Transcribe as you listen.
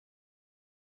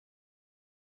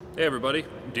Hey everybody,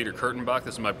 I'm Dieter Kurtenbach.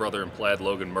 This is my brother in plaid,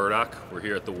 Logan Murdock. We're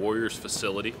here at the Warriors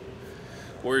facility.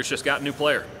 Warriors just got a new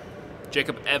player,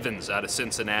 Jacob Evans out of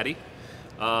Cincinnati.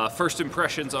 First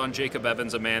impressions on Jacob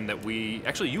Evans, a man that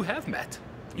you have met.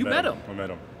 You met him. I met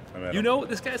him. You know what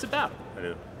this guy's about. I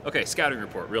do. Okay, scouting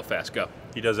report, real fast, go.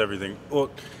 He does everything.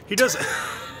 Well, he does.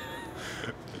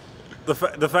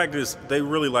 The fact is, they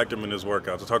really liked him in his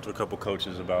workouts. I talked to a couple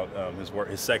coaches about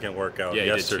his second workout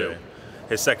yesterday. He did too.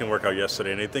 His second workout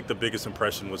yesterday, and I think the biggest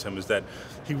impression was him is that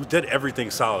he did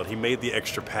everything solid. He made the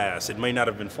extra pass. It may not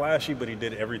have been flashy, but he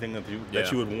did everything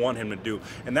that you would want him to do,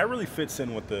 and that really fits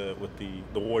in with the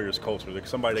Warriors culture. Like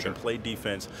somebody that can play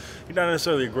defense. He's not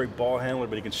necessarily a great ball handler,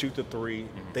 but he can shoot the three.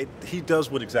 He does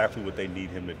exactly what they need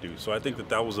him to do. So I think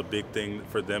that was a big thing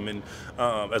for them, and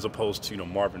as opposed to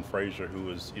Marvin Frazier, who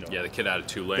was the kid out of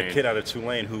Tulane. The kid out of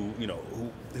Tulane,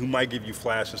 who might give you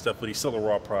flash and stuff, but he's still a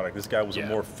raw product. This guy was a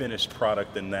more finished product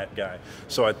than that guy.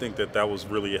 So I think that was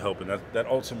really a help, and that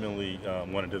ultimately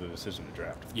went into the decision to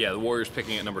draft. Yeah, the Warriors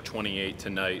picking at number 28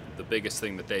 tonight. The biggest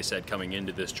thing that they said coming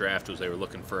into this draft was they were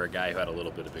looking for a guy who had a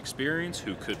little bit of experience,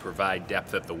 who could provide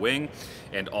depth at the wing,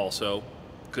 and also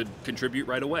could contribut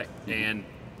right away. And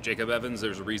Jacob Evans,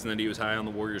 there's a reason that he was high on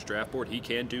the Warriors draft board. He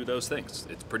can do those things.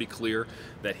 It's pretty clear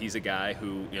that he's a guy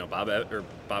who,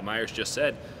 Bob Myers just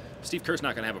said, Steve Kerr's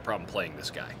not going to have a problem playing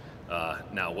this guy.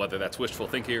 Now, whether that's wishful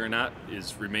thinking or not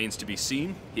remains to be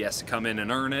seen. He has to come in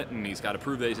and earn it, and he's got to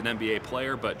prove that he's an NBA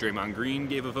player. But Draymond Green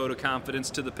gave a vote of confidence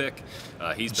to the pick.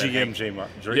 He's been GM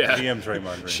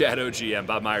Draymond Green. Shadow GM.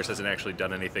 Bob Myers hasn't actually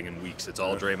done anything in weeks. It's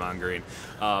all Draymond Green.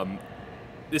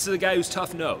 This is a guy who's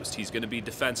tough-nosed. He's going to be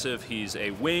defensive. He's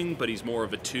a wing, but he's more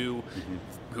of a two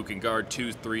who can guard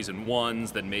 2s, 3s, and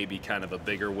 1s than maybe kind of a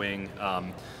bigger wing.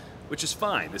 Which is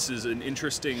fine. This is an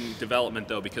interesting development,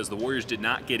 though, because the Warriors did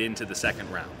not get into the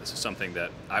second round. This is something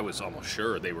that I was almost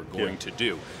sure they were going to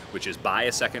do, which is buy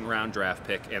a second-round draft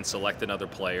pick and select another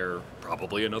player,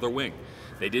 probably another wing.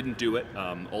 They didn't do it.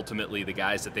 Ultimately, the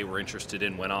guys that they were interested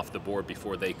in went off the board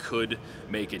before they could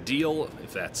make a deal.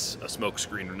 If that's a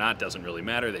smokescreen or not doesn't really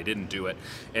matter. They didn't do it.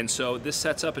 And so this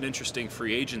sets up an interesting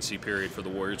free agency period for the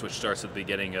Warriors, which starts at the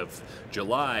beginning of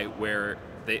July, where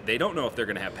they don't know if they're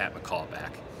going to have Pat McCaw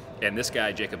back. And this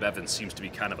guy, Jacob Evans, seems to be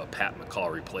kind of a Pat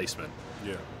McCaw replacement.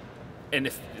 Yeah. And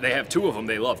if they have two of them,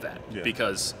 they love that. Yeah.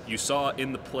 Because you saw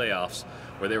in the playoffs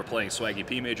where they were playing Swaggy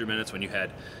P major minutes when you had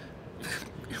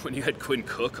Quinn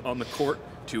Cook on the court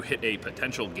to hit a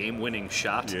potential game-winning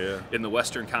shot in the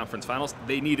Western Conference Finals,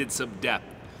 they needed some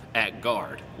depth at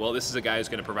guard. Well, this is a guy who's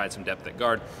going to provide some depth at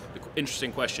guard. The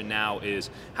interesting question now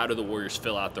is, how do the Warriors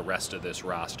fill out the rest of this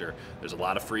roster? There's a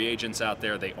lot of free agents out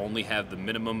there. They only have the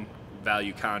minimum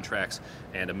value contracts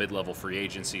and a mid-level free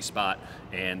agency spot,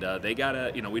 and they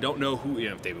gotta, we don't know who,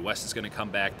 if David West is going to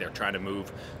come back. They're trying to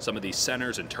move some of these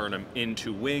centers and turn them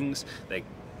into wings. They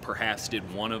perhaps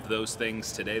did one of those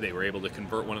things today. They were able to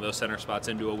convert one of those center spots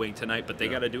into a wing tonight, but they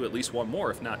got to do at least one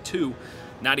more, if not two,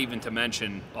 not even to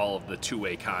mention all of the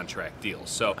two-way contract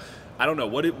deals. So I don't know,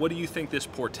 what do you think this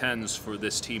portends for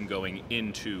this team going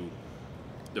into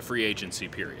the free agency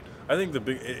period? I think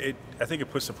I think it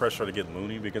puts the pressure to get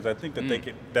Looney, because I think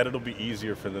that it'll be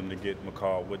easier for them to get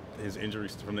McCaw with his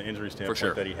injuries, from the injury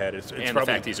standpoint that he had. It's and the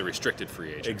fact he's a restricted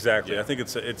free agent. Exactly. I think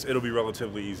it'll be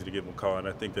relatively easy to get McCaw, and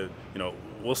I think that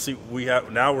we'll see.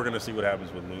 Now we're going to see what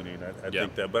happens with Looney, and I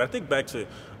think that. But I think back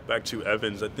to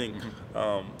Evans, I think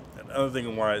another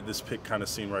thing why this pick kind of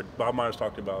seemed right. Bob Myers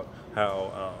talked about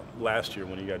how last year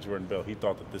when he got Jordan Bell, he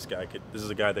thought that this is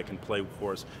a guy that can play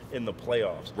for us in the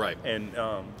playoffs. Right. And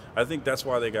I think that's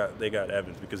why they got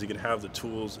Evans, because he can have the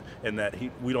tools, and that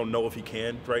we don't know if he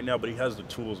can right now, but he has the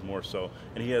tools more so,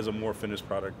 and he has a more finished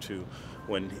product too.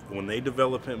 When they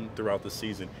develop him throughout the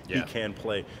season, he can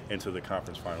play into the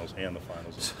conference finals and the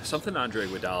finals. Something Andre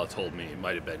Iguodala told me, it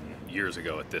might have been years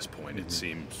ago at this point. It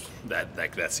seems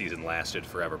that season lasted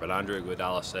forever. But Andre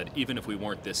Iguodala said, even if we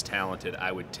weren't this talented,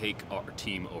 I would take our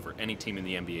team over any team in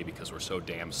the NBA because we're so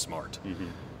damn smart.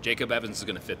 Jacob Evans is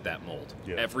going to fit that mold.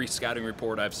 Every scouting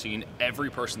report I've seen, every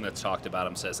person that's talked about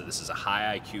him says that this is a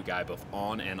high IQ guy both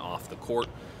on and off the court.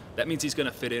 That means he's going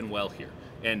to fit in well here.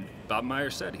 And Bob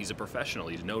Myers said he's a professional.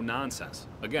 He's no nonsense.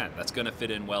 Again, that's going to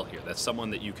fit in well here. That's someone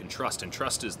that you can trust, and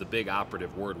trust is the big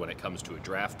operative word when it comes to a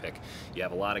draft pick. You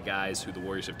have a lot of guys who the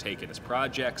Warriors have taken as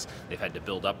projects. They've had to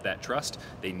build up that trust.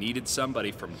 They needed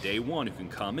somebody from day one who can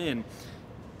come in.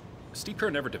 Steve Kerr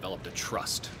never developed a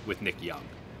trust with Nick Young.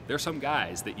 There are some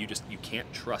guys that you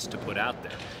can't trust to put out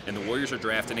there. And the Warriors are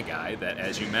drafting a guy that,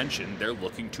 as you mentioned, they're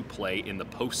looking to play in the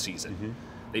postseason.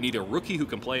 They need a rookie who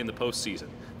can play in the postseason.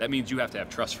 That means you have to have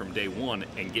trust from day one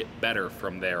and get better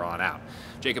from there on out.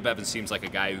 Jacob Evans seems like a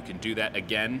guy who can do that.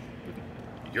 Again,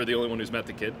 you're the only one who's met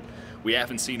the kid. We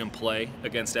haven't seen him play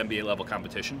against NBA level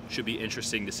competition. Should be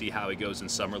interesting to see how he goes in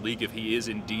Summer League. If he is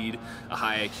indeed a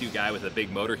high IQ guy with a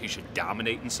big motor, he should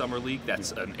dominate in Summer League.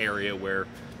 That's an area where,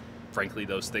 frankly,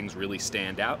 those things really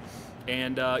stand out.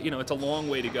 And, you know, it's a long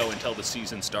way to go until the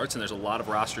season starts, and there's a lot of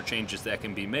roster changes that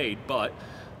can be made, but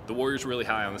the Warriors are really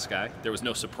high on this guy. There was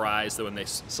no surprise that when they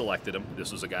selected him,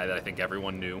 this was a guy that I think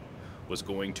everyone knew was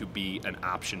going to be an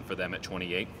option for them at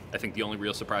 28. I think the only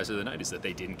real surprise of the night is that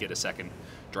they didn't get a second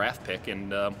draft pick,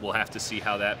 and we'll have to see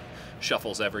how that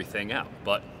shuffles everything out.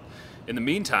 But in the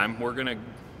meantime, we're going to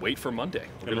wait for Monday.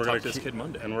 We're going to talk to this kid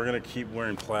Monday. And we're going to keep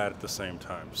wearing plaid at the same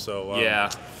time. So yeah,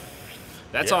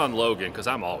 that's on Logan, because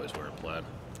I'm always wearing plaid.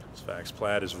 It's facts.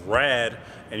 Plaid is rad.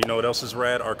 And you know what else is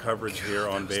rad? Our coverage here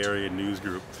on Bay Area News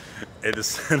Group. It is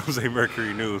San Jose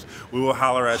Mercury News. We will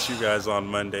holler at you guys on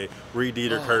Monday. Read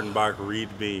Dieter Kurtenbach, read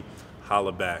me,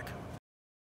 holla back.